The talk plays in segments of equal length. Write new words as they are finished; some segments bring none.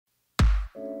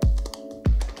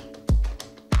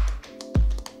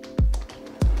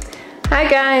Hi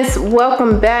guys,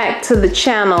 welcome back to the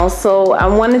channel. So I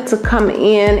wanted to come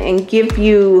in and give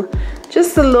you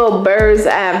just a little bird's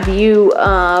eye view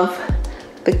of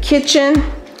the kitchen.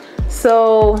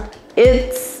 So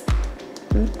it's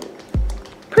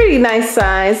pretty nice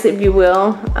size, if you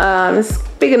will. It's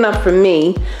big enough for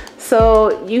me.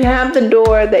 So you have the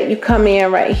door that you come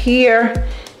in right here,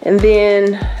 and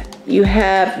then you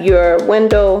have your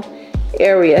window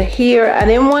area here. I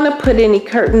didn't want to put any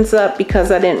curtains up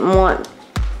because I didn't want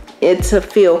it to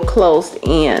feel closed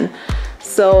in.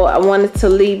 So I wanted to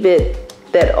leave it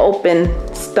that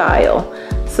open style.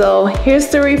 So here's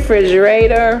the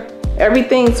refrigerator.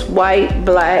 Everything's white,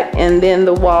 black, and then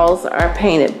the walls are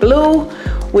painted blue,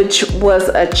 which was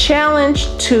a challenge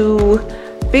to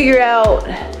figure out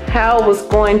how I was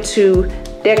going to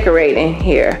decorate in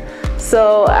here.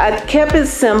 So I kept it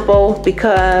simple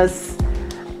because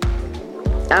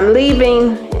I'm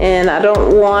leaving and I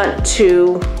don't want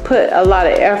to put a lot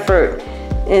of effort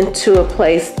into a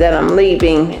place that I'm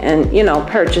leaving and, you know,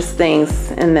 purchase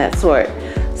things and that sort.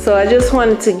 So I just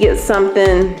wanted to get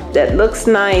something that looks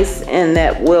nice and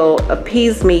that will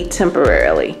appease me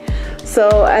temporarily.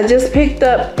 So I just picked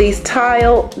up these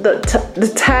towels from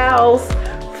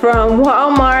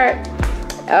Walmart,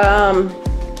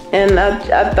 and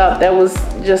I thought that was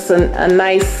just a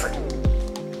nice,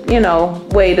 you know,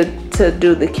 way to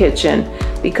do the kitchen,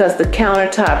 because the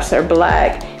countertops are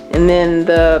black and then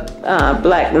the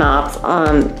black knobs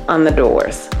on the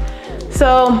doors.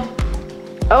 So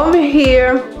over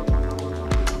here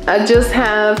I just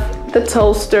have the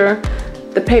toaster,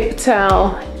 the paper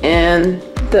towel, and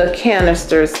the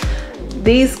canisters.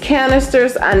 These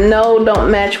canisters I know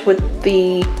don't match with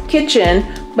the kitchen,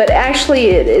 but actually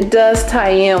it does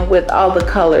tie in with all the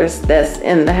colors that's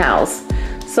in the house.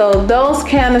 So those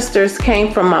canisters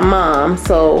came from my mom.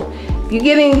 So if you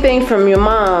get anything from your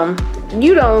mom,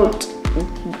 you don't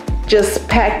just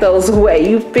pack those away.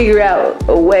 You figure out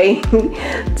a way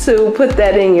to put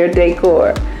that in your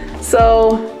decor.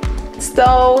 So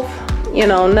stove, you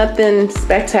know, nothing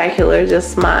spectacular,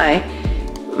 just my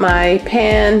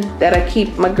pan that I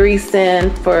keep my grease in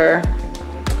for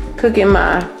cooking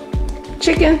my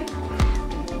chicken,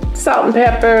 salt and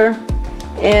pepper.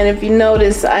 And if you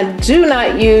notice, I do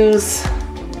not use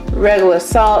regular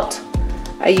salt.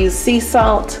 I use sea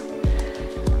salt.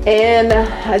 And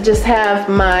I just have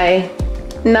my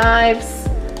knives,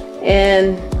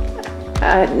 and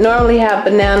I normally have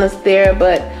bananas there,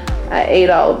 but I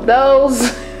ate all of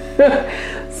those.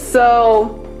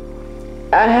 So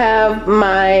I have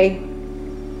my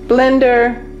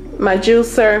blender, my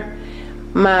juicer,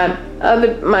 my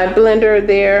blender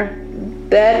there.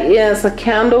 That is a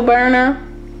candle burner.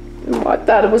 I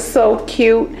thought it was so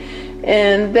cute,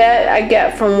 and that I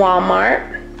got from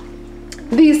Walmart.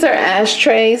 These are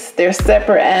ashtrays. They're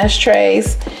separate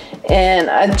ashtrays, and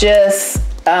I just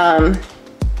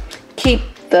keep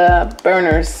the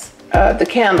burners, the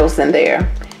candles in there,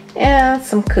 and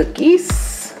some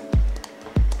cookies.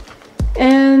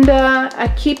 And I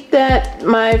keep that.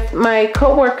 My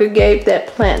coworker gave that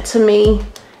plant to me,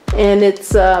 and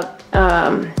it's a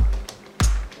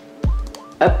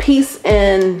peace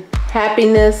and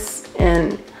happiness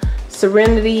and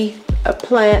serenity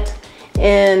plant.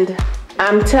 And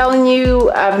I'm telling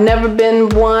you, I've never been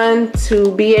one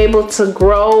to be able to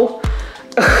grow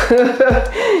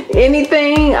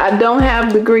anything. I don't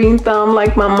have the green thumb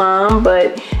like my mom,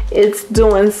 but it's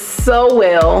doing so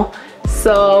well.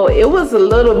 So it was a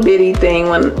little bitty thing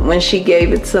when she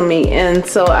gave it to me, and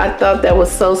so I thought that was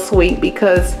so sweet,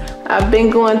 because I've been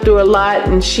going through a lot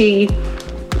and she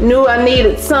knew I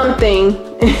needed something,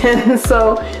 and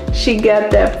so she got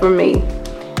that for me,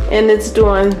 and it's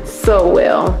doing so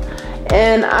well.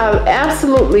 And I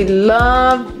absolutely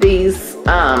love these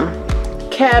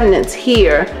cabinets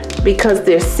here because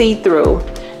they're see-through.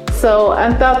 So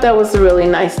I thought that was a really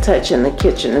nice touch in the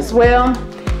kitchen as well.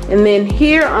 And then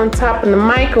here on top of the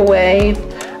microwave,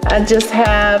 I just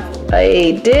have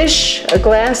a dish, a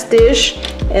glass dish,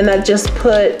 and I just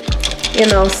put, you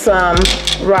know, some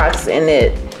rocks in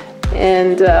it.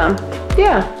 And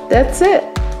yeah, that's it.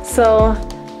 So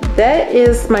that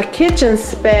is my kitchen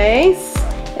space.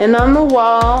 And on the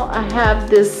wall, I have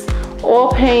this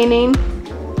oil painting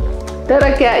that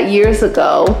I got years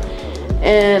ago,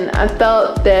 and I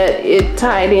thought that it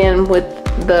tied in with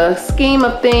the scheme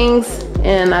of things,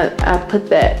 and I put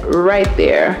that right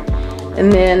there. And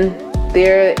then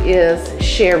there is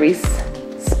Sherry's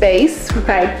space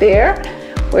right there,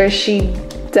 where she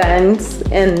dines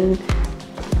and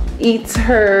eats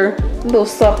her little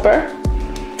supper,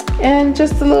 and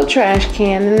just a little trash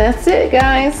can, and that's it,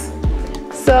 guys.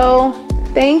 So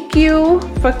thank you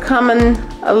for coming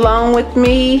along with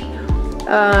me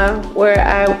where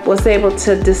I was able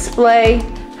to display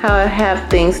how I have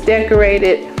things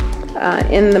decorated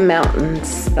in the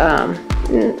mountains.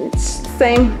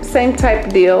 Same type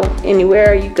of deal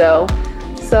anywhere you go.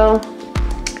 So,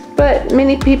 but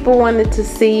many people wanted to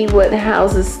see what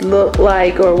houses look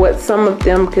like, or what some of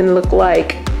them can look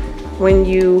like when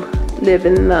you live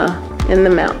in the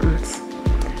mountains.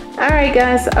 All right,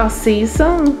 guys, I'll see you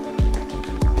soon.